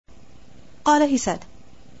قال, he said.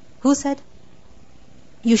 Who said?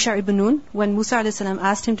 Yusha ibn Nun. When Musa alayhi salam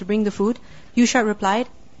asked him to bring the food, Yusha replied,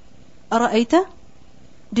 أرأيت?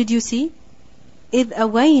 Did you see? إذ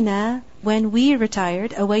أوينا, when we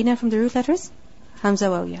retired. أوينا from the root letters? Hamza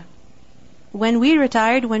wawiya. When we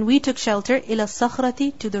retired, when we took shelter, إلى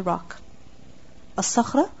الصخرة, to the rock.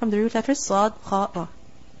 الصخرة from the root letters? صاد خاء را.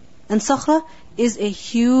 And صخرة is a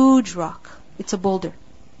huge rock. It's a boulder.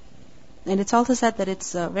 And it's also said that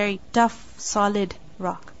it's a very tough, solid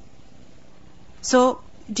rock. So,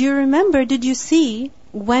 do you remember, did you see,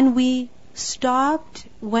 when we stopped,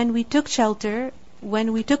 when we took shelter,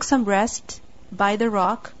 when we took some rest by the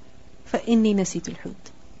rock, فَإِنِّي نَسِيتُ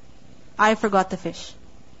الْحُوتِ, I forgot the fish.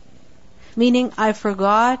 Meaning, I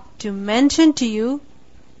forgot to mention to you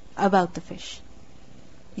about the fish.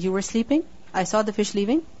 You were sleeping, I saw the fish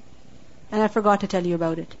leaving, and I forgot to tell you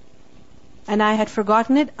about it. And I had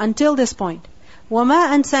forgotten it until this point. وَمَا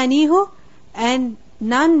أَنْسَانِيهُ, and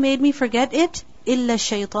none made me forget it, إِلَّا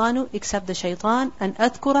الشَّيْطَانُ, except the shaitan, and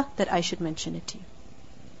أَذْكُرَ, that I should mention it to you.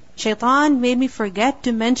 Shaitan made me forget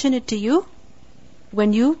to mention it to you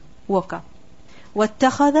when you woke up.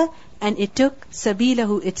 وَاتَّخَذَ, and it took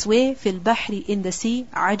سَبِيلَهُ, its way, فِي الْبَحْرِ, in the sea,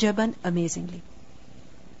 عَجَبًا, amazingly.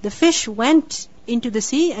 The fish went into the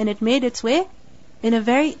sea and it made its way in a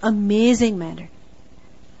very amazing manner.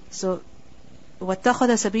 So, وَاتَّخَذَ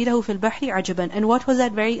سَبِيلَهُ فِي الْبَحْرِ عَجَبًا. And what was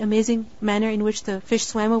that very amazing manner in which the fish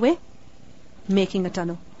swam away? Making a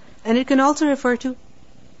tunnel. And it can also refer to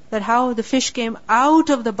that how the fish came out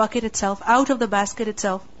of the bucket itself, out of the basket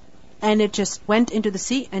itself, and it just went into the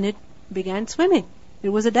sea and it began swimming. It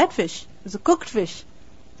was a dead fish. It was a cooked fish.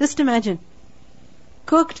 Just imagine.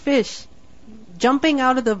 Cooked fish jumping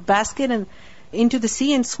out of the basket and into the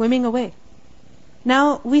sea and swimming away.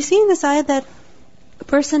 Now, we see in this ayah that a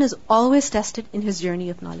person is always tested in his journey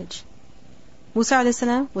of knowledge. Musa alayhi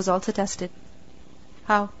salam was also tested.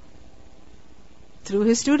 How? Through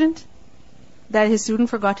his student. That his student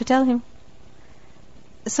forgot to tell him.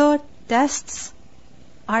 So, tests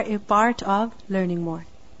are a part of learning more.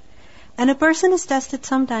 And a person is tested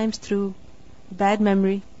sometimes through bad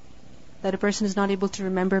memory, that a person is not able to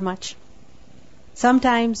remember much.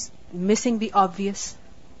 Sometimes missing the obvious,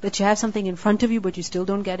 that you have something in front of you but you still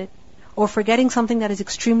don't get it. Or forgetting something that is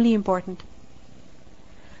extremely important.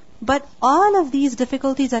 But all of these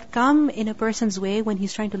difficulties that come in a person's way when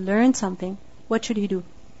he's trying to learn something, what should he do?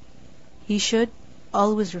 He should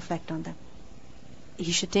always reflect on them.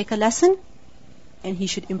 He should take a lesson and he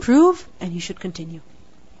should improve and he should continue.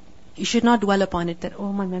 He should not dwell upon it that,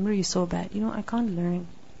 oh, my memory is so bad. I can't learn.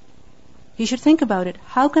 He should think about it.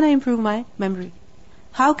 How can I improve my memory?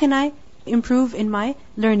 How can I improve in my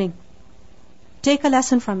learning? Take a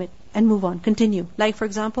lesson from it and move on. Continue. Like, for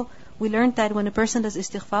example, we learned that when a person does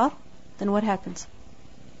istighfar, then what happens?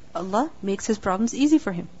 Allah makes his problems easy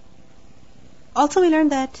for him. Also, we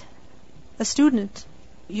learned that a student,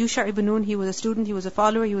 Yusha ibn Nun, he was a student, he was a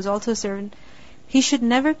follower, he was also a servant. He should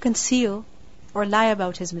never conceal or lie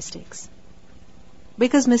about his mistakes.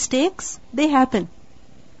 Because mistakes, they happen.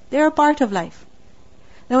 They're a part of life.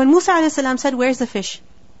 Now when Musa a.s. said, where's the fish?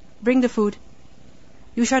 Bring the food.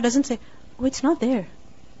 Yusha doesn't say, oh, it's not there.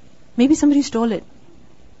 Maybe somebody stole it.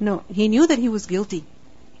 No, he knew that he was guilty.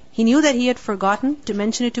 He knew that he had forgotten to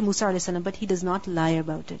mention it to Musa a.s., but he does not lie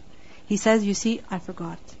about it. He says, you see, I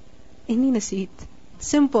forgot. Inni naseet.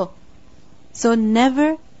 Simple. So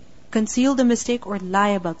never conceal the mistake or lie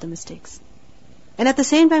about the mistakes. And at the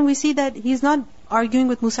same time, we see that he's not arguing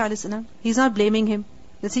with Musa a.s. He's not blaming him.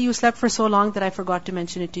 Let's say you slept for so long that I forgot to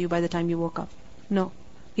mention it to you by the time you woke up. No.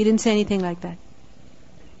 He didn't say anything like that.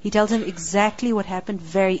 He tells him exactly what happened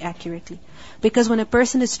very accurately. Because when a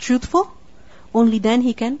person is truthful, only then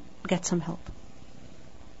he can get some help.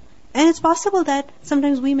 And it's possible that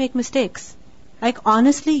sometimes we make mistakes. Like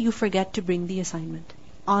honestly, you forget to bring the assignment.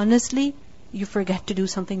 Honestly, you forget to do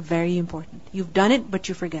something very important. You've done it, but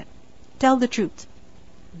you forget. Tell the truth.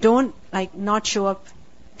 Don't not show up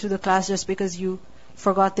to the class just because you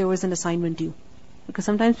forgot there was an assignment due. Because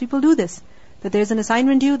sometimes people do this. That there's an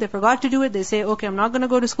assignment due, they forgot to do it, they say, okay, I'm not going to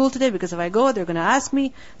go to school today because if I go, they're going to ask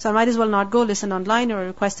me, so I might as well not go, listen online or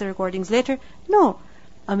request the recordings later. No.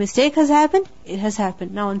 A mistake has happened, it has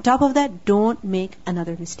happened. Now on top of that, don't make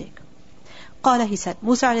another mistake. Qala, he said,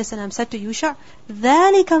 Musa a.s. said to Yusha,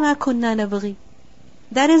 ذَلِكَ مَا كُنَّا نَبْغِي.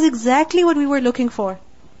 That is exactly what we were looking for.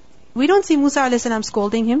 We don't see Musa a.s.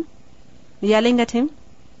 scolding him, yelling at him,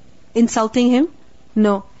 insulting him.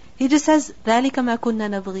 No. He just says, ذَلِكَ مَا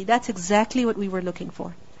كُنَّا نَبْغِي. That's exactly what we were looking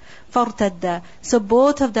for. فَارْتَدَّا. So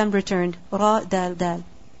both of them returned. Ra, dal, dal.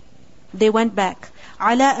 They went back.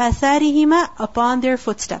 عَلَى آثَارِهِمَا. Upon their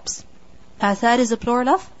footsteps. Athar is a plural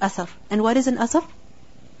of athar. And what is an athar?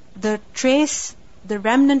 The trace, the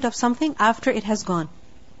remnant of something after it has gone.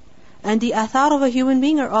 And the athar of a human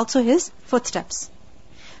being are also his footsteps.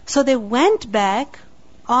 So they went back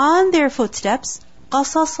on their footsteps,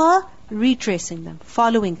 qasasa, retracing them,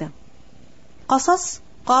 following them. Qasas,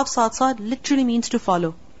 qaf, sad, sad, literally means to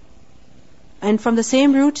follow. And from the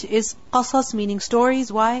same root is qasas, meaning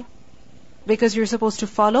stories. Why? Because you're supposed to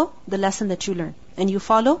follow the lesson that you learn. And you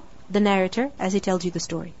follow the narrator as he tells you the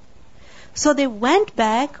story. So they went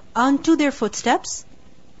back onto their footsteps,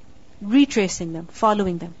 retracing them,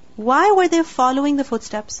 following them. Why were they following the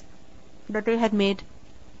footsteps that they had made?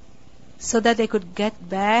 So that they could get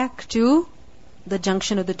back to the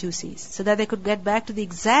junction of the two seas. So that they could get back to the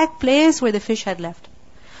exact place where the fish had left.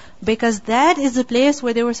 Because that is the place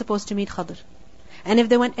where they were supposed to meet Khadr. And if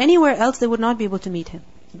they went anywhere else, they would not be able to meet him.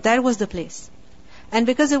 That was the place. And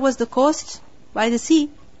because it was the coast by the sea,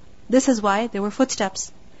 this is why there were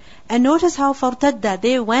footsteps. And notice how fartadda,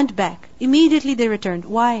 they went back. Immediately they returned.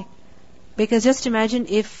 Why? Because just imagine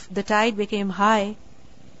if the tide became high,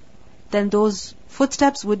 then those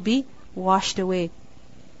footsteps would be washed away.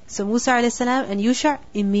 So Musa a.s. and Yusha,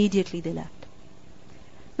 immediately they left.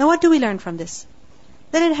 Now what do we learn from this?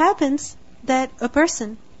 That it happens that a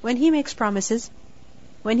person, when he makes promises,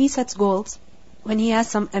 when he sets goals, when he has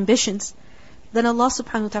some ambitions, then Allah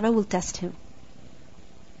subhanahu wa ta'ala will test him.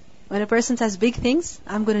 When a person says big things,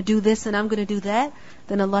 I'm going to do this and I'm going to do that,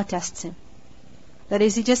 then Allah tests him. That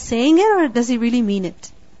is he just saying it or does he really mean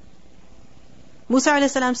it? Musa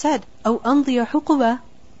a.s. said, أَوْ أَمْضِيَ حُقُبًا.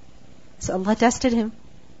 So Allah tested him.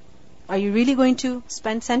 Are you really going to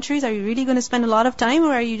spend centuries? Are you really going to spend a lot of time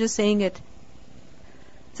or are you just saying it?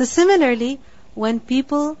 So similarly, when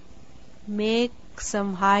people make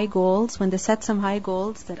some high goals, when they set some high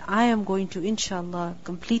goals, that I am going to, inshallah,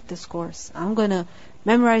 complete this course. I'm going to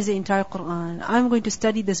memorize the entire Quran. I'm going to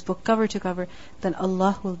study this book cover to cover. Then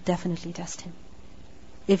Allah will definitely test him.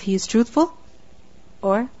 If he is truthful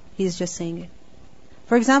or he is just saying it.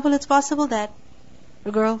 For example, it's possible that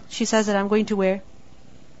a girl, she says that I'm going to wear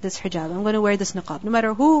this hijab. I'm going to wear this niqab. No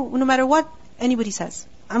matter who, no matter what anybody says.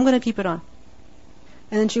 I'm going to keep it on.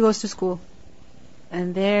 And then she goes to school.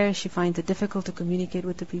 And there she finds it difficult to communicate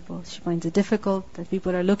with the people. She finds it difficult that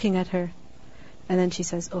people are looking at her. And then she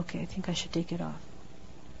says, okay, I think I should take it off.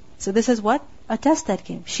 So this is what? A test that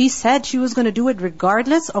came. She said she was going to do it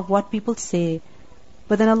regardless of what people say.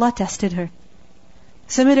 But then Allah tested her.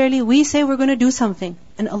 Similarly, we say we're going to do something.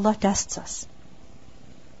 And Allah tests us.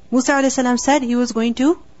 Musa a.s. said he was going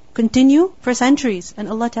to continue for centuries. And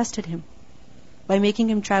Allah tested him by making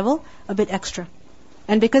him travel a bit extra.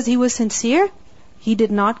 And because he was sincere, he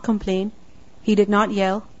did not complain. He did not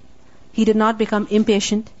yell. He did not become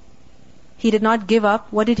impatient. He did not give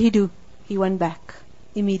up. What did he do? He went back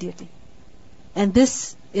immediately. And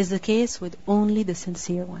this is the case with only the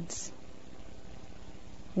sincere ones.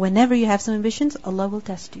 Whenever you have some ambitions, Allah will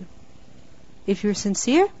test you. If you're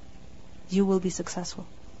sincere, you will be successful.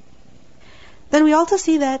 Then we also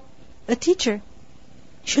see that a teacher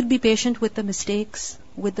should be patient with the mistakes,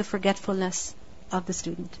 with the forgetfulness of the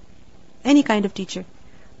student. Any kind of teacher,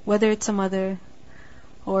 whether it's a mother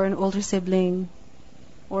or an older sibling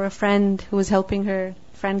or a friend who is helping her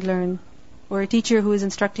friend learn, or a teacher who is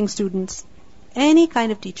instructing students, any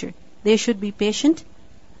kind of teacher, they should be patient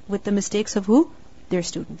with the mistakes of who? Their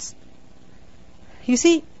students. You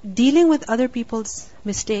see, dealing with other people's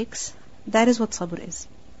mistakes, that is what sabr is.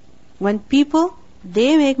 When people,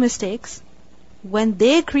 they make mistakes, when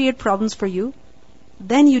they create problems for you,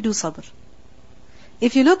 then you do sabr.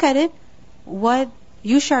 If you look at it, what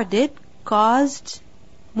Yusha did caused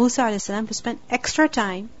Musa a.s. to spend extra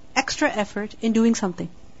time, extra effort in doing something.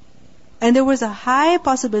 And there was a high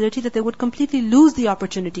possibility that they would completely lose the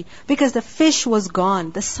opportunity because the fish was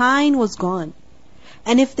gone, the sign was gone.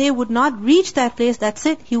 And if they would not reach that place, that's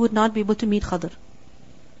it, he would not be able to meet Khadr.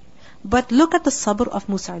 But look at the sabr of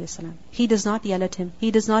Musa a.s. He does not yell at him. He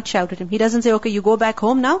does not shout at him. He doesn't say, okay, you go back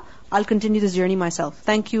home now. I'll continue this journey myself.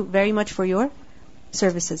 Thank you very much for your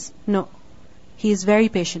services. No. He is very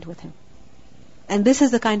patient with him. And this is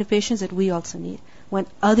the kind of patience that we also need. When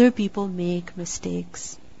other people make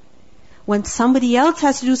mistakes. When somebody else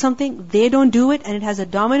has to do something, they don't do it, and it has a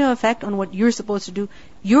domino effect on what you're supposed to do.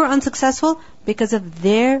 You're unsuccessful because of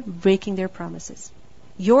their breaking their promises.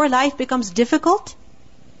 Your life becomes difficult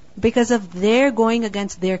because of their going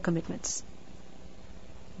against their commitments.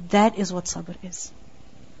 That is what sabr is.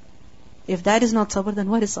 If that is not sabr, then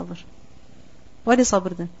what is sabr? What is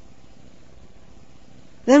sabr then?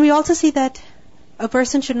 Then we also see that a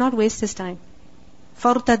person should not waste his time.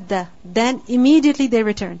 فَارْتَدَّ. Then immediately they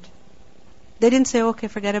returned. They didn't say, okay,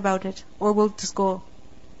 forget about it, or we'll just go,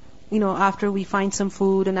 after we find some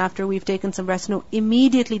food and after we've taken some rest. No,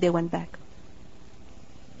 immediately they went back.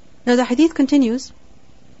 Now the hadith continues.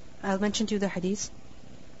 I'll mention to you the hadith.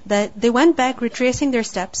 That they went back retracing their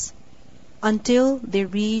steps until they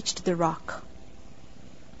reached the rock.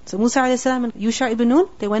 So Musa a.s. and Yusha ibn Nun,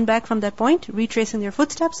 they went back from that point, retracing their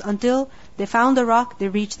footsteps until they found the rock, they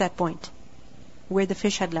reached that point where the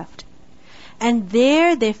fish had left. And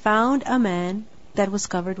there they found a man that was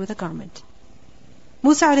covered with a garment.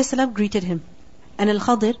 Musa a.s. greeted him. And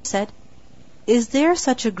Al-Khadir said, is there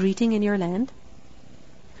such a greeting in your land?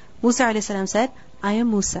 Musa a.s. said, I am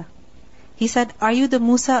Musa. He said, are you the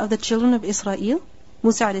Musa of the children of Israel?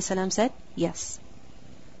 Musa a.s. said, yes.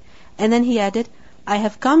 And then he added, I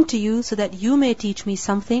have come to you so that you may teach me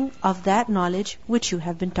something of that knowledge which you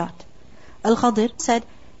have been taught. Al-Khadir said,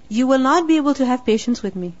 you will not be able to have patience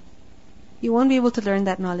with me. You won't be able to learn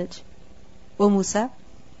that knowledge. O Musa,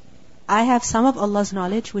 I have some of Allah's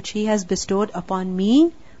knowledge which He has bestowed upon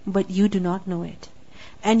me, but you do not know it.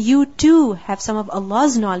 And you too have some of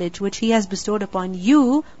Allah's knowledge which He has bestowed upon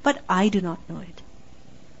you, but I do not know it.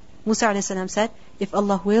 Musa a.s. said, if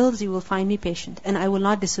Allah wills, you will find me patient, and I will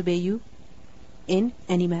not disobey you in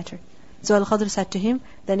any matter. So Al-Khadir said to him,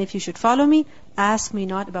 then if you should follow me, ask me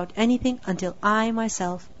not about anything until I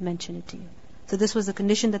myself mention it to you. So this was the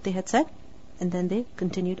condition that they had said, and then they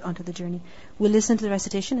continued onto the journey. We'll listen to the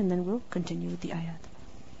recitation and then we'll continue with the ayat.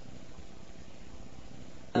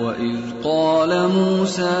 وَإِذْ قَالَ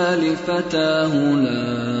مُوسَى لِفَتَاهُ لَا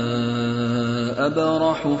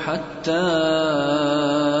أَبْرَحُ حَتَّى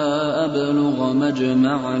أَبْلُغَ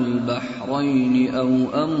مَجْمَعَ الْبَحْرَيْنِ أَوْ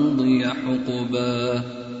أَمْضِيَ حُقُبًا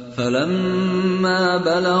فَلَمَّا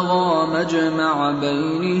بَلَغَا مَجْمَعَ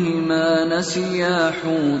بَيْنِهِمَا نَسِيَا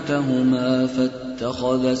حُوتَهُمَا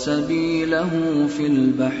فَاتَّخَذَ سَبِيلَهُ فِي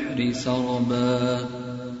الْبَحْرِ سَرَبًا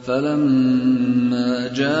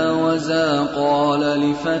فَلَمَّا جَاوَزَا قَالَ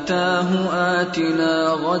لِفَتَاهُ آتِنَا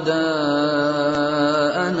غَدَاءَنَا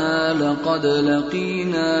لَقَدْ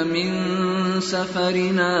لَقِينَا مِنْ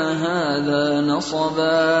سَفَرِنَا هَذَا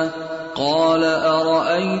نَصَبًا قَالَ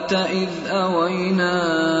أَرَأَيْتَ إِذْ أَوَيْنَا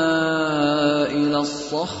إِلَى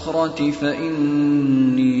الصَّخْرَةِ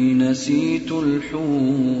فَإِنِّي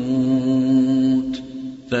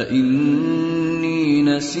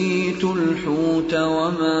نسيت الحوت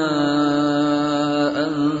وما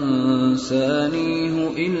أنسانيه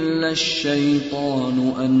إلا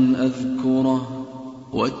الشيطان أن أذكره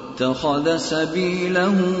واتخذ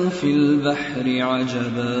سبيله في البحر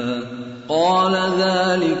عجبا قال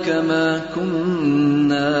ذلك ما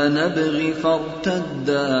كنا نبغي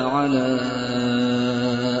فارتدا على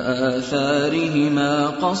آثارهما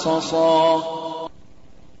قصصا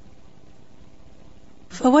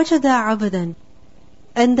فَوَجَدَ عَبْدًا.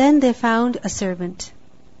 And then they found a servant.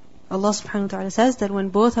 Allah subhanahu wa ta'ala says that when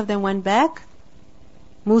both of them went back,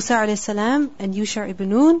 Musa a.s. and Yusha ibn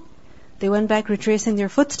Nun, they went back retracing their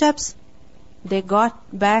footsteps. They got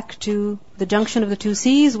back to the junction of the two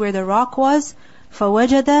seas where the rock was.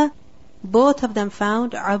 فَوَجَدَ. Both of them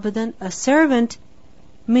found عَبْدًا, a servant,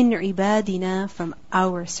 مِنْ عِبَادِنَا, from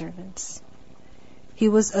our servants. He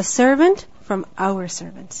was a servant from our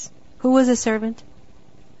servants. Who was a servant?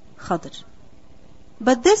 Khadir.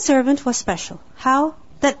 But this servant was special. How?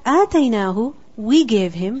 That آتَيْنَاهُ, we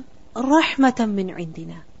gave him رَحْمَةً مِّنْ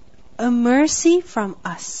عِنْدِنَا, a mercy from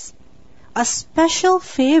us. A special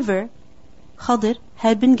favor Khadir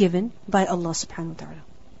had been given by Allah subhanahu wa ta'ala.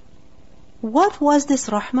 What was this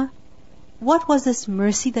rahmah? What was this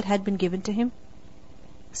mercy that had been given to him?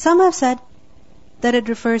 Some have said that it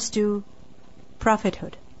refers to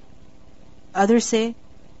prophethood. Others say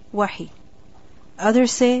wahi.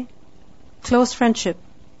 Others say close friendship.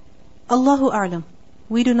 Allahu a'lam.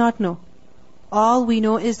 We do not know. All we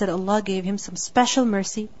know is that Allah gave him some special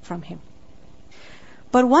mercy from him.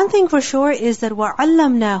 But one thing for sure is that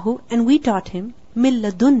وَعَلَّمْنَاهُ, and we taught him مِن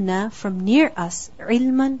لَدُنَّا, from near us,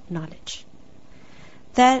 ilman, knowledge.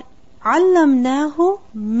 That عَلَّمْنَاهُ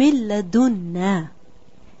مِن لَدُنَّا,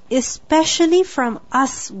 especially from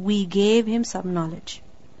us we gave him some knowledge.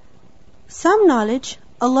 Some knowledge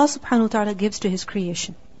Allah subhanahu wa ta'ala gives to His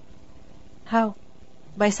creation. How?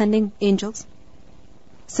 By sending angels.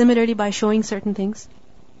 Similarly, by showing certain things.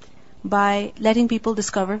 By letting people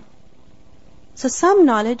discover. So some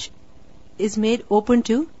knowledge is made open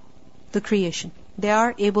to the creation. They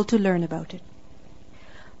are able to learn about it.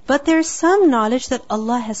 But there is some knowledge that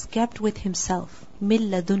Allah has kept with Himself.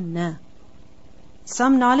 مِن لَدُنَّا.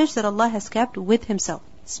 Some knowledge that Allah has kept with Himself.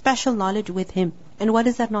 Special knowledge with Him. And what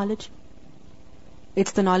is that knowledge?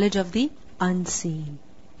 It's the knowledge of the unseen.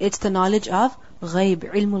 It's the knowledge of ghaib,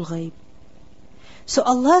 ilmul ghaib. So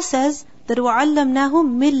Allah says that وَعَلَّمْنَاهُ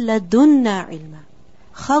مِن لَدُنَّا عِلْمًا.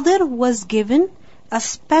 Khadir was given a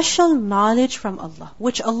special knowledge from Allah,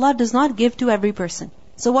 which Allah does not give to every person.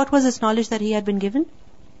 So what was this knowledge that he had been given?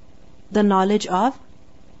 The knowledge of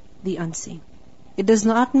the unseen. It does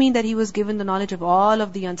not mean that he was given the knowledge of all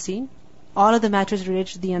of the unseen, all of the matters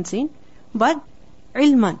related to the unseen, but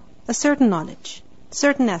ilman, a certain knowledge,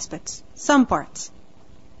 certain aspects, some parts.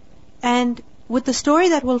 And with the story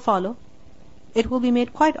that will follow, it will be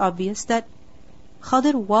made quite obvious that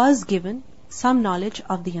Khadir was given some knowledge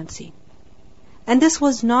of the unseen. And this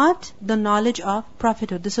was not the knowledge of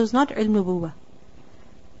prophethood. This was not ilm nubuwwah.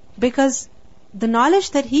 Because the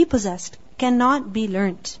knowledge that he possessed cannot be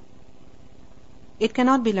learnt. It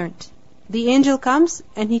cannot be learnt. The angel comes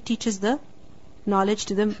and he teaches the knowledge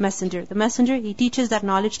to the messenger. The messenger, he teaches that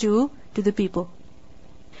knowledge to the people.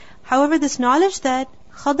 However, this knowledge that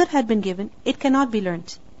Khadir had been given, it cannot be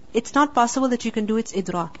learnt. It's not possible that you can do its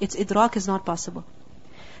idrak. Its idrak is not possible.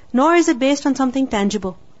 Nor is it based on something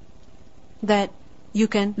tangible that you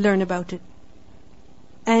can learn about it.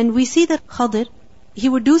 And we see that Khadir, he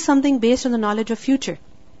would do something based on the knowledge of future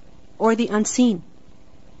or the unseen.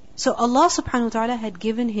 So Allah subhanahu wa ta'ala had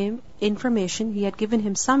given him information, He had given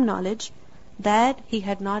him some knowledge that He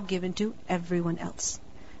had not given to everyone else.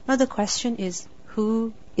 Now the question is,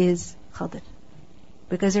 who is Khadir?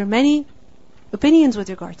 Because there are many opinions with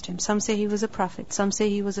regards to him. Some say he was a prophet, some say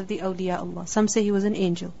he was of the awliya Allah, some say he was an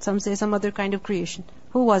angel, some say some other kind of creation.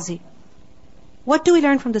 Who was he? What do we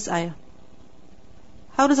learn from this ayah?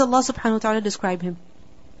 How does Allah subhanahu wa ta'ala describe him?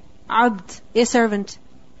 Abd, a servant.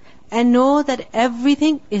 And know that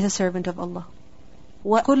everything is a servant of Allah.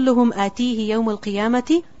 وَكُلُّهُمْ آتِيهِ يَوْمَ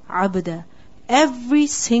الْقِيَامَةِ عَبْدًا. Every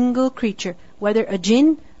single creature, whether a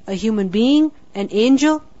jinn, a human being, an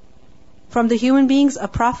angel, from the human beings, a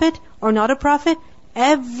prophet or not a prophet,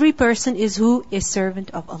 every person is who? A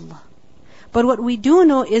servant of Allah. But what we do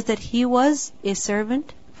know is that he was a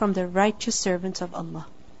servant from the righteous servants of Allah.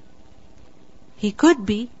 He could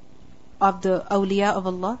be of the awliya of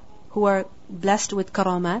Allah, who are blessed with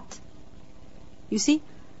karamat. You see,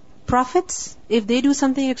 prophets, if they do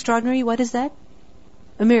something extraordinary, what is that?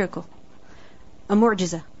 A miracle, a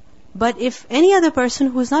mu'jiza. But if any other person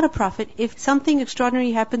who is not a prophet, if something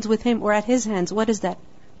extraordinary happens with him or at his hands, what is that?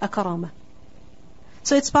 A karama.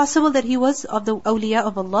 So it's possible that he was of the awliya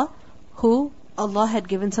of Allah, who Allah had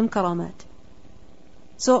given some karamat.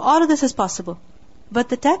 So all of this is possible. But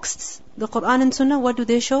the texts, the Quran and Sunnah, what do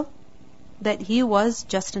they show? That he was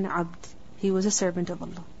just an abd. He was a servant of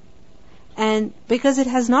Allah. And because it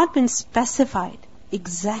has not been specified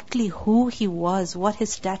exactly who he was, what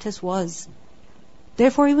his status was,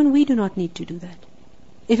 therefore even we do not need to do that.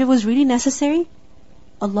 If it was really necessary,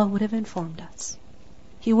 Allah would have informed us.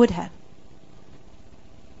 He would have.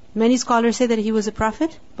 Many scholars say that he was a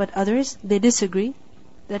prophet, but others, they disagree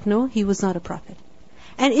that no, he was not a prophet.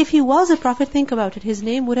 And if he was a prophet, think about it, his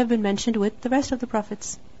name would have been mentioned with the rest of the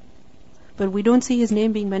prophets. But we don't see his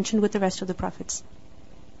name being mentioned with the rest of the prophets.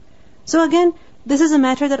 So again, this is a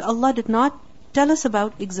matter that Allah did not tell us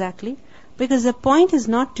about exactly, because the point is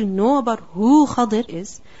not to know about who Khadir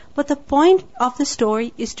is, but the point of the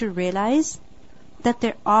story is to realize that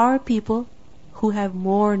there are people who have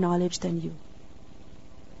more knowledge than you.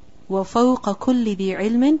 وَفَوْقَ كُلِّ ذِي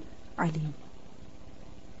عِلْمٍ عَلِيمٍ.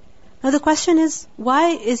 Now the question is, why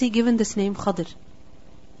is he given this name Khadir?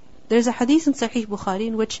 There's a hadith in Sahih Bukhari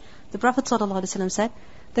in which the Prophet ﷺ said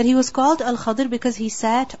that he was called Al-Khadir because he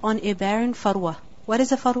sat on a barren farwa. What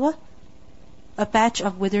is a farwa? A patch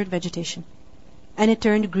of withered vegetation. And it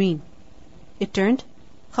turned green. It turned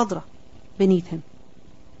khadra beneath him.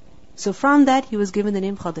 So from that he was given the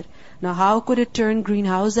name Khadir. Now how could it turn green?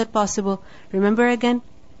 How is that possible? Remember again,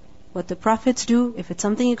 what the prophets do, if it's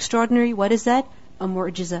something extraordinary, what is that? A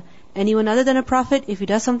mu'jiza. Anyone other than a prophet, if he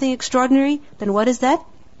does something extraordinary, then what is that?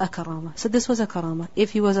 A karama. So this was a karama,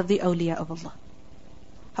 if he was of the awliya of Allah.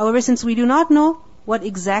 However, since we do not know what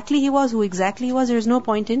exactly he was, who exactly he was, there is no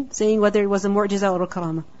point in saying whether it was a mu'jiza or a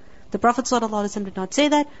karama. The Prophet ﷺ did not say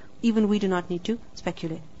that, even we do not need to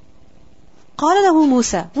speculate. قَالَ لَهُ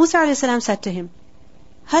مُوسَى. Musa ﷺ said to him,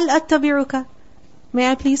 هَلْ أَتَّبِعُكَ? May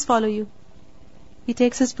I please follow you? He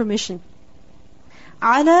takes his permission.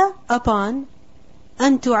 عَلَى upon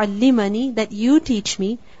أَن تُعَلِّمَنِي that you teach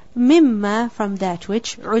me مِمَّا from that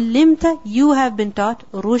which عُلِّمْتَ you have been taught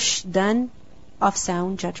rushdan of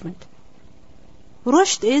sound judgment.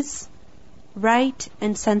 Rushd is right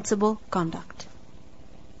and sensible conduct.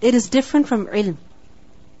 It is different from ilm.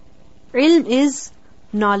 Ilm is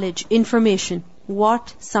knowledge, information,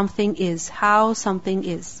 what something is, how something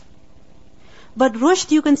is. But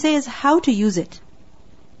rushd you can say is how to use it.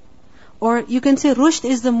 Or you can say rushd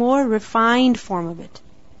is the more refined form of it.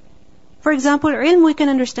 For example, ilm, we can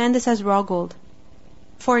understand this as raw gold.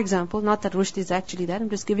 For example, not that rushd is actually that,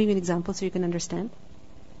 I'm just giving you an example so you can understand.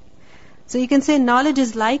 So you can say knowledge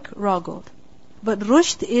is like raw gold. But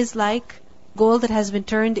rushd is like gold that has been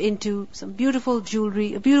turned into some beautiful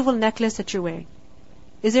jewelry, a beautiful necklace that you're wearing.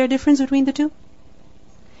 Is there a difference between the two?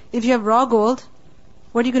 If you have raw gold,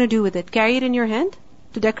 what are you going to do with it? Carry it in your hand?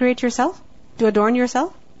 To decorate yourself? To adorn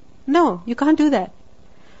yourself? No, you can't do that.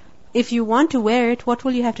 If you want to wear it, what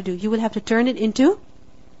will you have to do? You will have to turn it into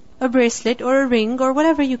a bracelet or a ring or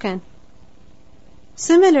whatever you can.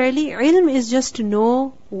 Similarly, ilm is just to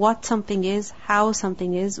know what something is, how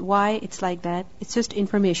something is, why it's like that. It's just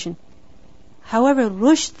information. However,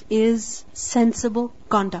 rushd is sensible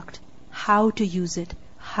conduct. How to use it,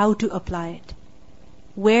 how to apply it.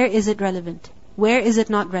 Where is it relevant? Where is it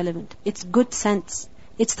not relevant? It's good sense.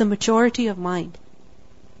 It's the maturity of mind.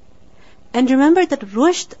 And remember that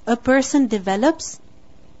rushd, a person develops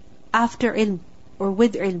after ilm or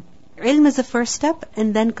with ilm. Ilm is the first step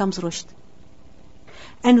and then comes rushd.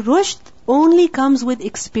 And rushd only comes with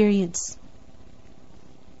experience.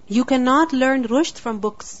 You cannot learn rushd from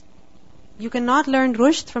books. You cannot learn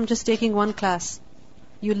rushd from just taking one class.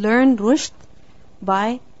 You learn rushd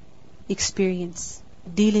by experience,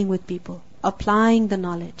 dealing with people, applying the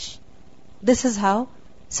knowledge. This is how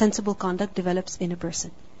sensible conduct develops in a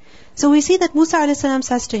person. So we see that Musa a.s.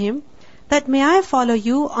 says to him that, may I follow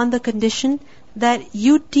you on the condition that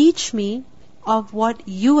you teach me of what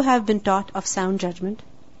you have been taught of sound judgment.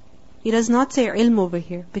 He does not say ilm over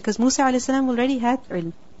here, because Musa a.s. already had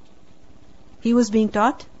ilm. He was being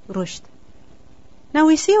taught rushd. Now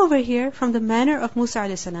we see over here from the manner of Musa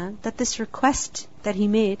a.s. that this request that he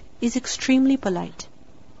made is extremely polite.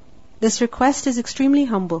 This request is extremely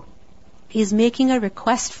humble. He is making a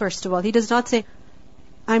request first of all. He does not say,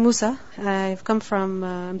 I'm Musa, I've come from,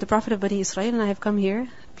 I'm the Prophet of Bani Israel and I have come here.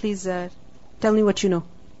 Please tell me what you know.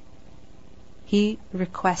 He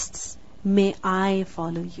requests, may I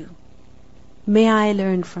follow you? May I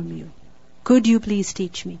learn from you? Could you please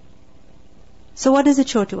teach me? So what does it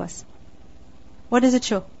show to us? What does it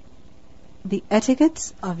show? The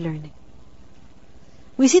etiquettes of learning.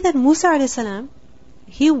 We see that Musa a.s.,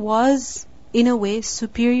 he was in a way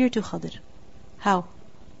superior to Khadir. How?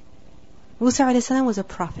 Musa a.s. was a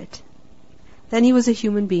prophet. Then he was a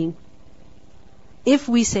human being. If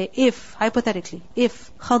we say, hypothetically,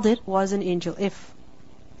 if Khadir was an angel,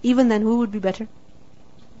 even then who would be better?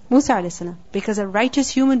 Musa a.s. Because a righteous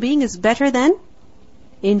human being is better than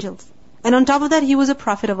angels. And on top of that, he was a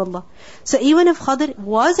prophet of Allah. So even if Khadir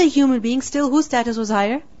was a human being, still whose status was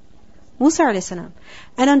higher? Musa a.s. And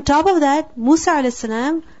on top of that, Musa a.s.,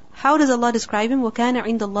 how does Allah describe him? وَكَانَ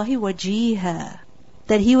عِنْدَ اللَّهِ وَجِيهًا.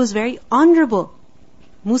 That he was very honorable.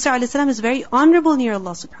 Musa a.s. is very honorable near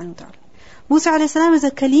Allah subhanahu wa ta'ala. Musa a.s. is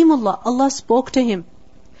a kalimullah. Allah spoke to him.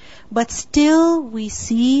 But still we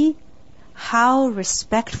see how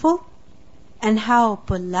respectful and how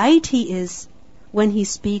polite he is when he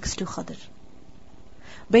speaks to Khadir.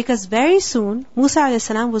 Because very soon, Musa a.s.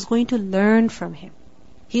 was going to learn from him.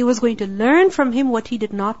 He was going to learn from him what he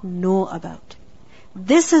did not know about.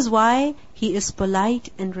 This is why he is polite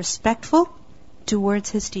and respectful towards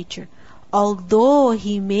his teacher, although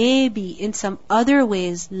he may be in some other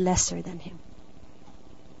ways lesser than him.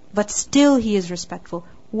 But still he is respectful.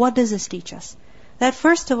 What does this teach us? That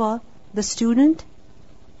first of all, the student,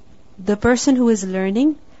 the person who is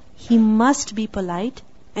learning, he must be polite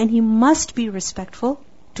and he must be respectful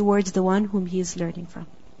towards the one whom he is learning from.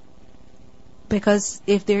 Because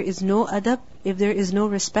if there is no adab, if there is no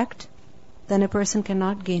respect, then a person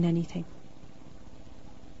cannot gain anything.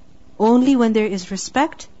 Only when there is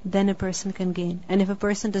respect, then a person can gain. And if a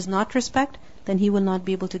person does not respect, then he will not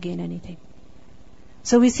be able to gain anything.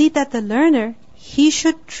 So we see that the learner, he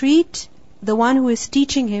should treat the one who is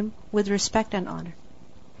teaching him with respect and honor.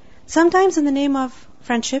 Sometimes in the name of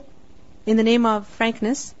friendship, in the name of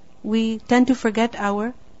frankness, we tend to forget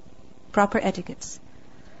our proper etiquettes.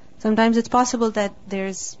 Sometimes it's possible that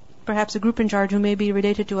there's perhaps a group in charge who may be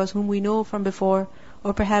related to us, whom we know from before,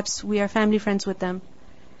 or perhaps we are family friends with them.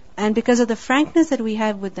 And because of the frankness that we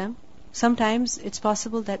have with them, sometimes it's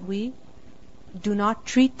possible that we do not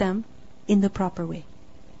treat them in the proper way.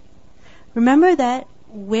 Remember that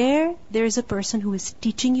where there is a person who is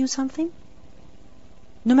teaching you something,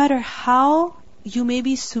 no matter how you may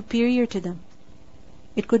be superior to them,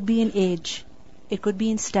 it could be in age, it could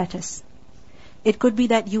be in status, it could be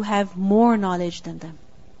that you have more knowledge than them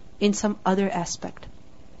in some other aspect.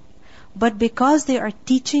 But because they are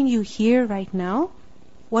teaching you here right now,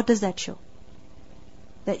 what does that show?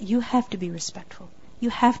 That you have to be respectful. You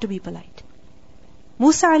have to be polite.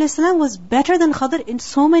 Musa a.s. was better than Khadr in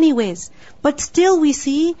so many ways. But still we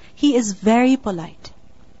see he is very polite.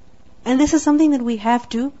 And this is something that we have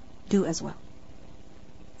to do as well.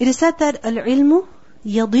 It is said that al-ilmu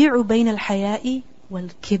yadi'u bayna al-haya'i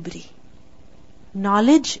wal-kibri.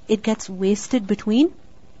 Knowledge, it gets wasted between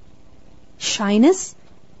shyness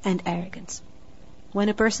and arrogance. When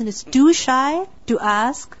a person is too shy to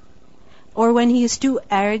ask, or when he is too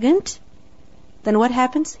arrogant, then what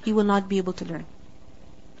happens? He will not be able to learn.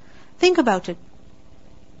 Think about it.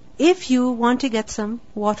 If you want to get some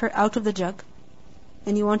water out of the jug,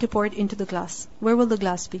 and you want to pour it into the glass, where will the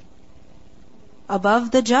glass be? Above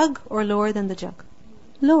the jug or lower than the jug?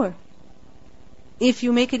 Lower. If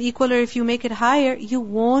you make it equal or if you make it higher, you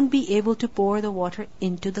won't be able to pour the water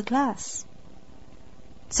into the glass.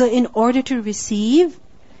 So in order to receive,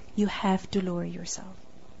 you have to lower yourself.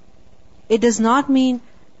 It does not mean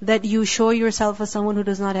that you show yourself as someone who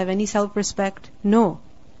does not have any self-respect. No.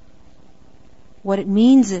 What it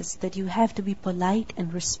means is that you have to be polite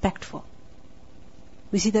and respectful.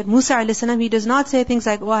 We see that Musa a.s., he does not say things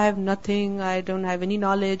like, I have nothing, I don't have any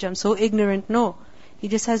knowledge, I'm so ignorant. No. He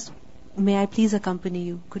just says, may I please accompany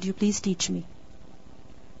you? Could you please teach me?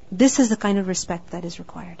 This is the kind of respect that is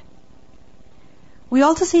required. We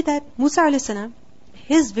also see that Musa a.s.,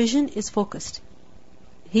 his vision is focused.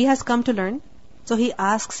 He has come to learn, so he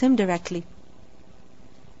asks him directly.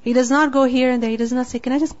 He does not go here and there. He does not say,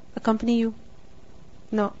 can I just accompany you?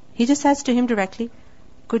 No. He just says to him directly,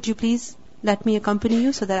 could you please let me accompany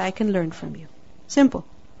you so that I can learn from you? Simple.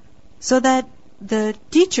 So that the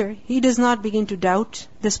teacher, he does not begin to doubt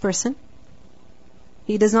this person.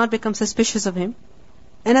 He does not become suspicious of him.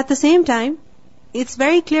 And at the same time, it's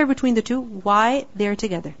very clear between the two why they are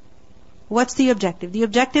together. What's the objective? The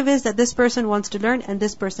objective is that this person wants to learn and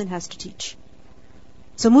this person has to teach.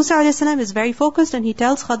 So Musa a.s. is very focused and he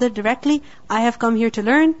tells Khadr directly, I have come here to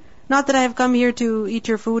learn. Not that I have come here to eat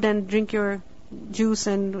your food and drink your juice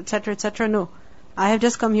and etc. etc. No. I have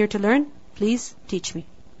just come here to learn. Please teach me.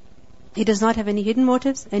 He does not have any hidden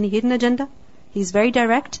motives, any hidden agenda. He is very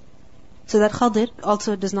direct so that Khadr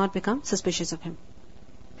also does not become suspicious of him.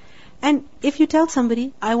 And if you tell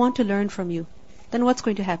somebody, I want to learn from you, then what's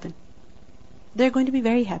going to happen? They're going to be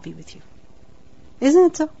very happy with you. Isn't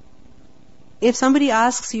it so? If somebody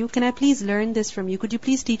asks you, can I please learn this from you? Could you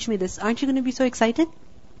please teach me this? Aren't you going to be so excited?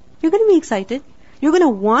 You're going to be excited. You're going to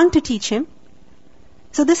want to teach him.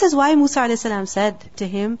 So this is why Musa a.s. said to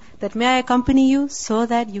him that, may I accompany you so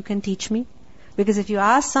that you can teach me? Because if you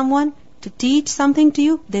ask someone to teach something to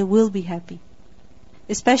you, they will be happy.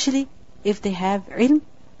 Especially if they have ilm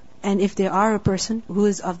and if they are a person who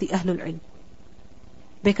is of the Ahlul Ilm.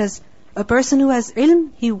 Because a person who has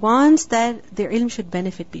ilm, he wants that their ilm should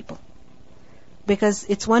benefit people. Because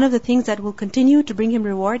it's one of the things that will continue to bring him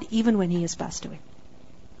reward even when he has passed away.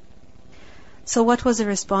 So what was the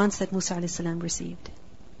response that Musa a.s. received?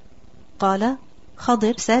 Qala,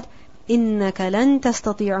 Khadr said, إِنَّكَ لَن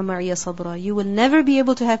تَسْتَطِيعَ مَعِيَ صَبْرًا. You will never be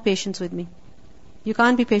able to have patience with me. You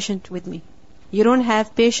can't be patient with me. You don't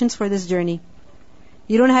have patience for this journey.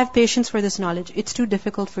 You don't have patience for this knowledge. It's too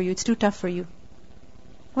difficult for you. It's too tough for you.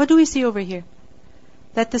 What do we see over here?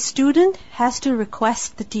 That the student has to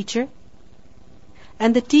request the teacher,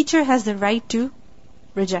 and the teacher has the right to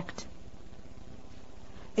reject.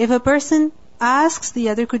 If a person asks the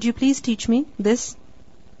other, could you please teach me this?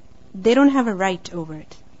 They don't have a right over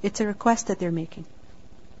it. It's a request that they're making.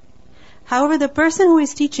 However, the person who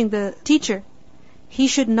is teaching, the teacher, he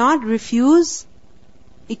should not refuse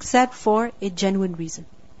except for a genuine reason.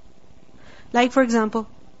 Like for example,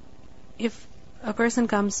 if a person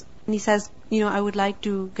comes and he says, I would like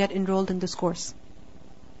to get enrolled in this course.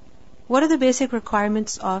 What are the basic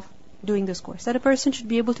requirements of doing this course? That a person should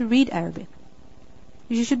be able to read Arabic.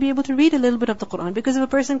 You should be able to read a little bit of the Quran. Because if a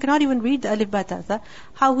person cannot even read the alif ba ta tha,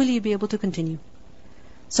 how will he be able to continue?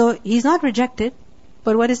 So he's not rejected,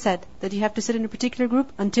 but what is said? That you have to sit in a particular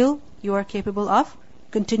group until you are capable of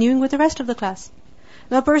continuing with the rest of the class.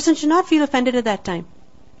 Now a person should not feel offended at that time.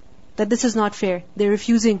 That this is not fair. They're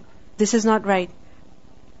refusing. This is not right.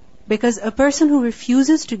 Because a person who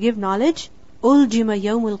refuses to give knowledge, أُلْجِمَ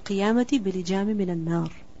يَوْمُ الْقِيَامَةِ بِلِجَامِ مِنَ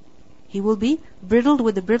النَّارِ. He will be bridled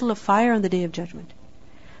with the bridle of fire on the Day of Judgment.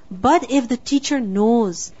 But if the teacher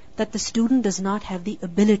knows that the student does not have the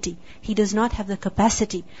ability, he does not have the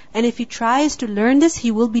capacity, and if he tries to learn this,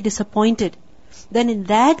 he will be disappointed, then in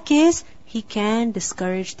that case, he can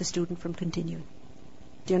discourage the student from continuing.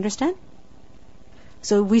 Do you understand?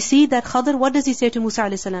 So we see that Khadr, what does he say to Musa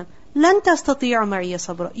a.s.? لَن تَسْتَطِيعَ مَعِيَ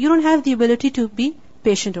صَبْرًا. You don't have the ability to be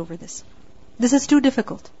patient over this. This is too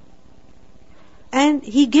difficult. And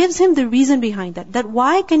he gives him the reason behind that. That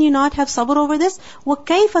why can you not have sabr over this?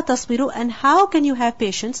 وَكَيْفَ تَصْبِرُ, and how can you have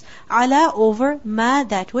patience? عَلَى, over مَا,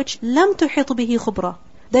 that which لَمْ تُحِطُ بِهِ خُبْرًا,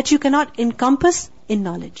 that you cannot encompass in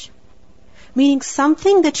knowledge. Meaning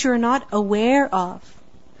something that you're not aware of,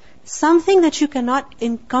 something that you cannot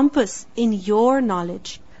encompass in your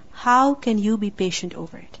knowledge, how can you be patient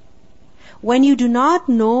over it? When you do not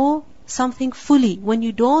know something fully, when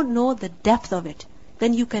you don't know the depth of it,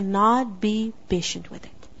 then you cannot be patient with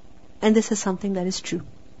it. And this is something that is true.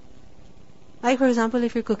 Like for example,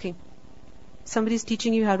 if you're cooking, somebody's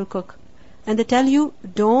teaching you how to cook, and they tell you,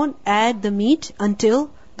 don't add the meat until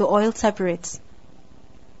the oil separates.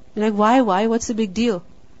 You're like, why? What's the big deal?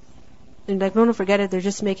 And like, no, forget it. They're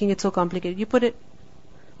just making it so complicated. You put it,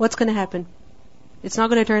 what's going to happen? It's not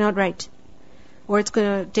going to turn out right. Or it's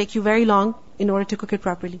going to take you very long in order to cook it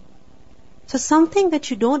properly. So something that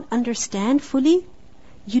you don't understand fully,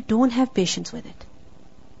 you don't have patience with it.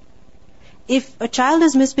 If a child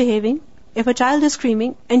is misbehaving, if a child is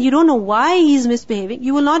screaming, and you don't know why he's misbehaving,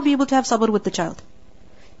 you will not be able to have sabr with the child.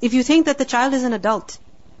 If you think that the child is an adult,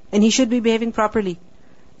 and he should be behaving properly,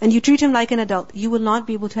 and you treat him like an adult, you will not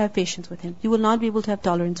be able to have patience with him. You will not be able to have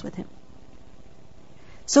tolerance with him.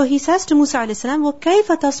 So he says to Musa alayhi salam, وَكَيْفَ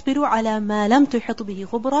تَصْبِرُ عَلَى مَا لَمْ تُحِطُ بِهِ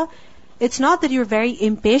خُبْرًا. It's not that you're very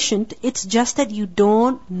impatient, it's just that you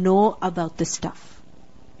don't know about this stuff.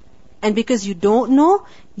 And because you don't know,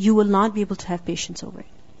 you will not be able to have patience over it.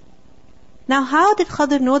 Now how did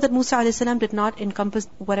Khadr know that Musa alayhi salam did not encompass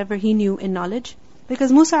whatever he knew in knowledge?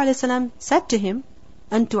 Because Musa alayhi salam said to him,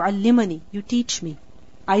 أَن تُعَلِّمَنِي, you teach me.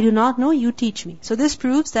 I do not know, you teach me. So this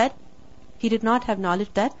proves that he did not have knowledge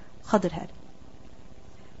that Khadr had.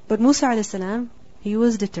 But Musa alayhi salam, he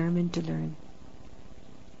was determined to learn.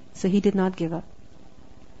 So he did not give up.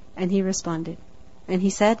 And he responded. And he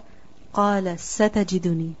said, قَالَ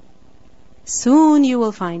سَتَجِدُنِي, soon you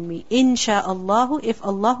will find me, insha'Allah, if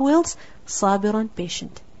Allah wills, sabiran,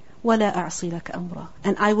 patient. وَلَا أَعْصِي لَكَ أَمْرًا,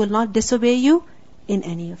 and I will not disobey you in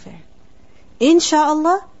any affair.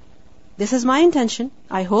 Insha'Allah, this is my intention.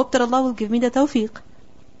 I hope that Allah will give me the tawfiq.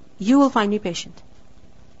 You will find me patient.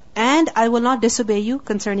 And I will not disobey you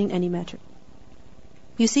concerning any matter.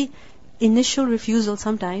 You see, initial refusal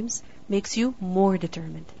sometimes makes you more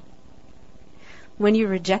determined. When you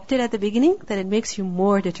reject it at the beginning, then it makes you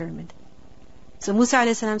more determined. So Musa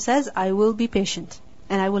alayhi salam says, I will be patient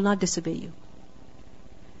and I will not disobey you.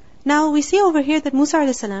 Now we see over here that Musa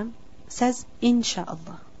alayhi salam says,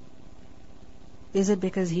 insha'Allah. Is it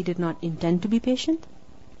because he did not intend to be patient?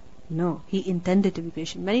 No, he intended to be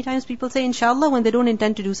patient. Many times people say inshallah when they don't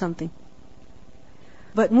intend to do something.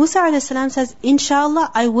 But Musa alayhi salam says,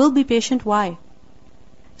 insha'Allah, I will be patient. Why?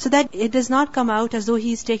 So that it does not come out as though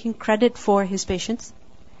he is taking credit for his patience,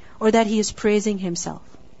 or that he is praising himself.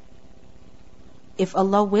 If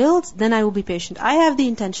Allah wills, then I will be patient. I have the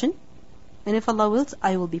intention, and if Allah wills,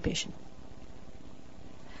 I will be patient.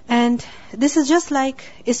 And this is just like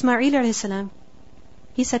Ismail alayhi salam.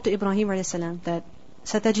 He said to Ibrahim alayhi salam that,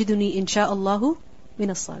 سَتَجِدُنِي إِنْ شَاءَ اللَّهُ مِنَ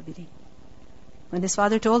الصَّابِرِينَ. When his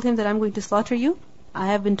father told him that I'm going to slaughter you, I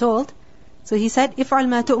have been told. So he said, إِفْعَلْ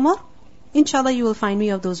مَا تُؤْمَرْ, inshallah you will find me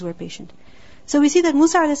of those who are patient. So we see that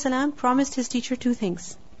Musa alayhi salam promised his teacher two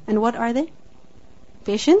things. And what are they?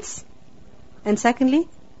 Patience. And secondly,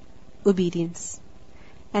 obedience.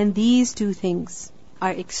 And these two things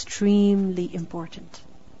are extremely important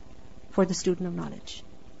for the student of knowledge.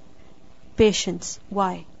 Patience.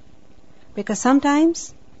 Why? Because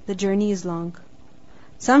sometimes the journey is long.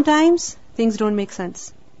 Sometimes things don't make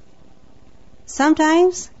sense.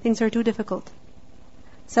 Sometimes things are too difficult.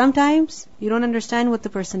 Sometimes you don't understand what the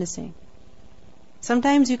person is saying.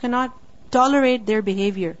 Sometimes you cannot tolerate their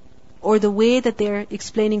behavior or the way that they're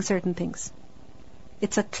explaining certain things.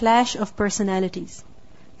 It's a clash of personalities.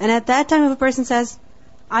 And at that time if a person says,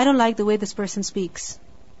 I don't like the way this person speaks,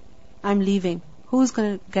 I'm leaving, who's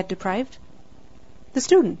going to get deprived? The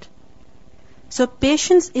student. So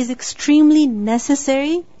patience is extremely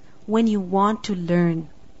necessary when you want to learn,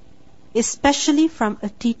 especially from a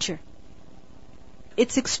teacher.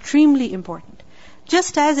 It's extremely important.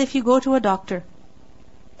 Just as if you go to a doctor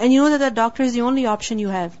and you know that the doctor is the only option you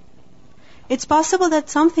have. It's possible that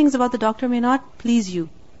some things about the doctor may not please you.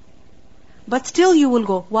 But still you will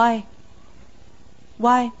go. Why?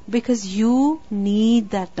 Why? Because you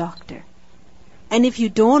need that doctor. And if you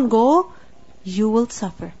don't go, you will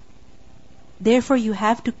suffer. Therefore you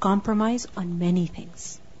have to compromise on many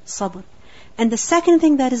things. Sabr. And the second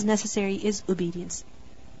thing that is necessary is obedience.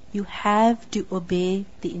 You have to obey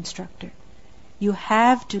the instructor. You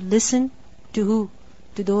have to listen to who?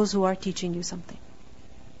 To those who are teaching you something.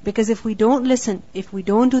 Because if we don't listen, if we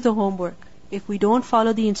don't do the homework, if we don't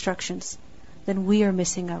follow the instructions, then we are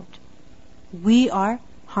missing out. We are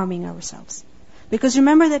harming ourselves. Because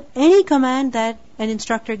remember that any command that an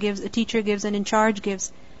instructor gives, a teacher gives, an in charge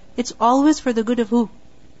gives, it's always for the good of who?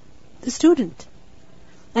 The student.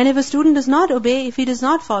 And if a student does not obey, if he does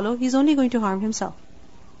not follow, he's only going to harm himself.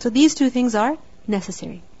 So these two things are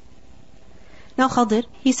necessary. Now Khadir,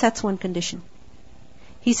 he sets one condition.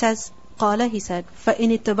 He says, قال, he said,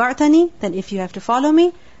 فَإِنِ اتَّبَعْتَنِي, then if you have to follow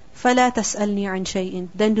me, فَلَا تَسْأَلْنِي عَنْ شَيْءٍ,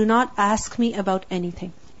 then do not ask me about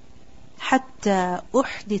anything. حَتَّى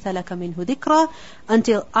أُحْدِثَ لَكَ مِنْهُ ذِكْرًا,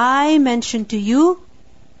 until I mention to you,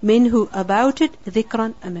 minhu, about it,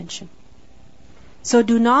 dhikran, a mention. So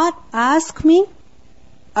do not ask me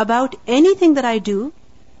about anything that I do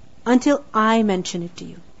until I mention it to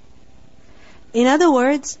you. In other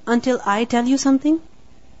words, until I tell you something,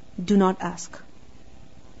 do not ask.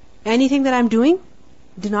 Anything that I'm doing,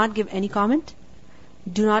 do not give any comment.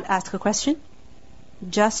 Do not ask a question.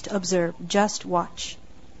 Just observe. Just watch.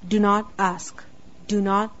 Do not ask. Do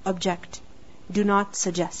not object. Do not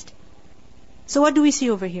suggest. So what do we see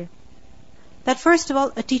over here? That first of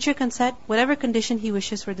all, a teacher can set whatever condition he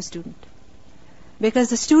wishes for the student. Because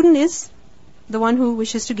the student is the one who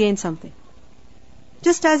wishes to gain something.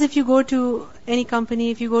 Just as if you go to any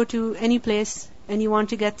company, if you go to any place and you want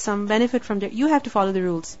to get some benefit from there, you have to follow the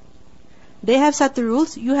rules. They have set the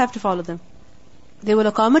rules, you have to follow them. They will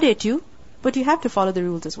accommodate you, but you have to follow the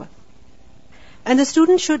rules as well. And the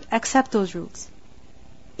student should accept those rules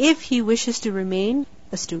if he wishes to remain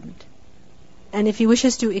a student. And if he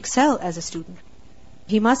wishes to excel as a student,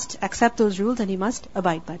 he must accept those rules and he must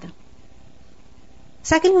abide by them.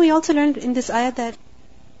 Secondly, we also learned in this ayat that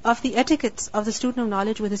of the etiquettes of the student of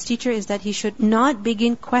knowledge with his teacher is that he should not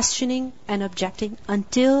begin questioning and objecting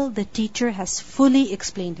until the teacher has fully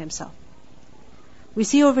explained himself. We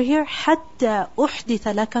see over here, حَتَّى أُحْدِثَ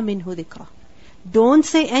لَكَ مِنْهُ ذِكْرًا. Don't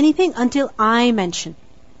say anything until I mention.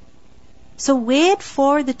 So wait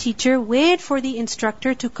for the teacher, wait for the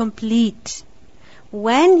instructor to complete.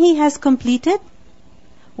 When he has completed,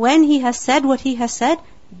 when he has said what he has said,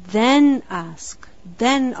 then ask,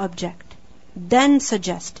 then object, then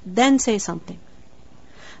suggest, then say something.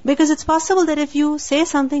 Because it's possible that if you say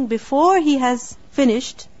something before he has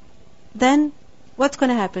finished, then what's going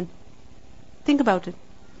to happen? Think about it.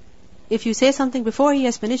 If you say something before he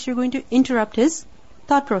has finished, you're going to interrupt his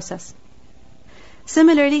thought process.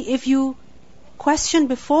 Similarly, if you question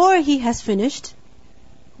before he has finished,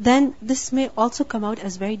 then this may also come out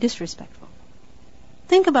as very disrespectful.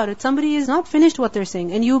 Think about it. Somebody is not finished what they're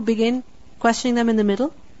saying and you begin questioning them in the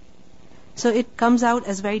middle. So it comes out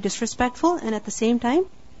as very disrespectful, and at the same time,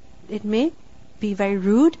 it may be very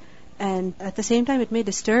rude, and at the same time, it may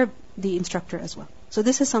disturb the instructor as well. So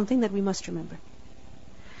this is something that we must remember.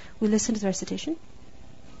 We listen to the recitation.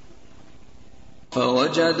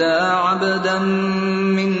 فَوَجَدَا عَبْدًا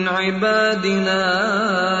مِّنْ عِبَادِنَا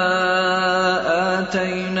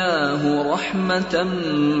آتَيْنَاهُ رَحْمَةً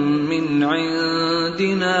مِّنْ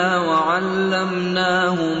عِندِنَا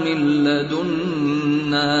وَعَلَّمْنَاهُ مِن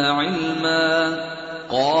لَّدُنَّا عِلْمًا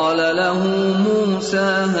قَالَ لَهُ مُوسَى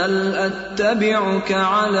هَلْ أَتَّبِعُكَ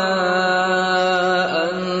عَلَىٰ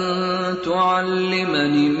أَن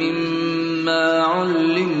تُعَلِّمَنِ مِمَّا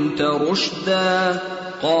عُلِّمْتَ رُشْدًا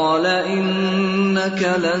قال إنك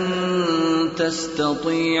لن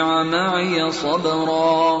تستطيع معي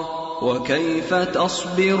صبرا وكيف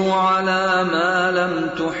تصبر على ما لم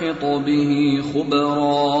تحط به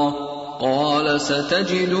خبرا قال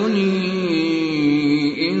ستجدني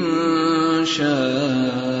إن شاء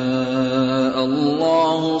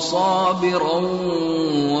الله صابرا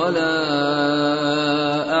ولا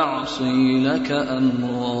أعصي لك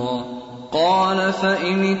أمرا قال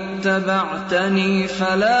فإن اتبعتني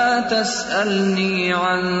فلا تسألني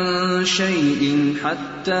عن شيء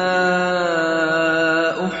حتى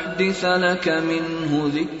أحدث لك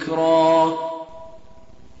منه ذكرا.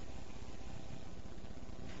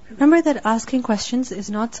 Remember that asking questions is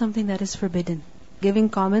not something that is forbidden. Giving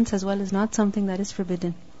comments as well is not something that is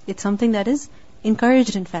forbidden. It's something that is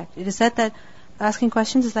encouraged, in fact. It is said that asking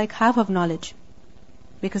questions is like half of knowledge.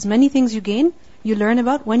 Because many things you gain, you learn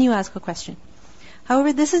about when you ask a question.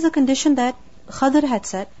 However, this is a condition that Khadir had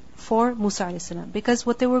set for Musa a.s. because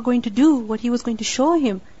what they were going to do, what he was going to show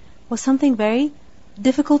him, was something very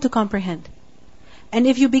difficult to comprehend. And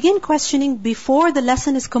if you begin questioning before the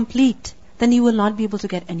lesson is complete, then you will not be able to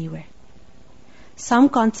get anywhere. Some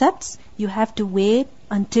concepts, you have to wait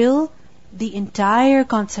until the entire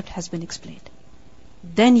concept has been explained.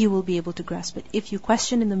 Then you will be able to grasp it. If you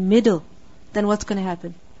question in the middle, then what's going to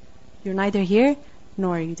happen? You're neither here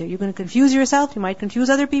nor there. You're going to confuse yourself. You might confuse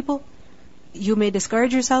other people. you may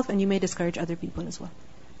discourage yourself and you may discourage other people as well.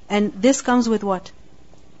 And this comes with what?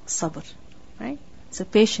 Sabr. Right? So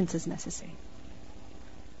patience is necessary.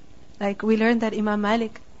 Like we learned that Imam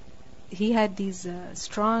Malik, he had these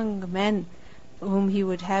strong men whom he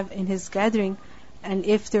would have in his gathering, and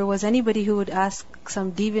if there was anybody who would ask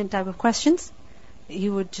some deviant type of questions, he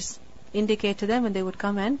would just indicate to them and they would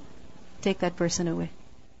come and take that person away.